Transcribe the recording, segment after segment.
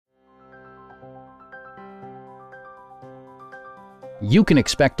You can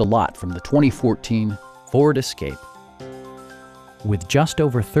expect a lot from the 2014 Ford Escape. With just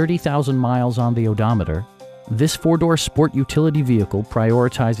over 30,000 miles on the odometer, this four-door sport utility vehicle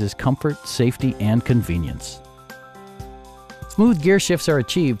prioritizes comfort, safety, and convenience. Smooth gear shifts are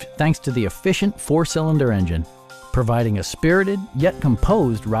achieved thanks to the efficient four-cylinder engine, providing a spirited yet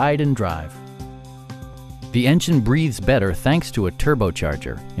composed ride and drive. The engine breathes better thanks to a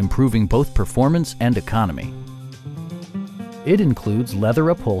turbocharger, improving both performance and economy. It includes leather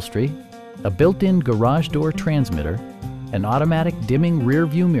upholstery, a built-in garage door transmitter, an automatic dimming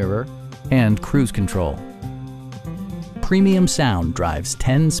rear-view mirror, and cruise control. Premium sound drives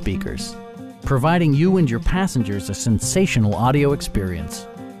 10 speakers, providing you and your passengers a sensational audio experience.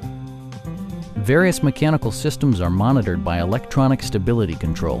 Various mechanical systems are monitored by electronic stability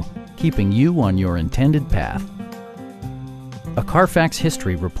control, keeping you on your intended path. A Carfax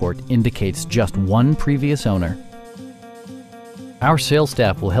history report indicates just one previous owner. Our sales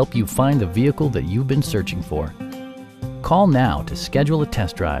staff will help you find the vehicle that you've been searching for. Call now to schedule a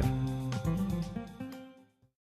test drive.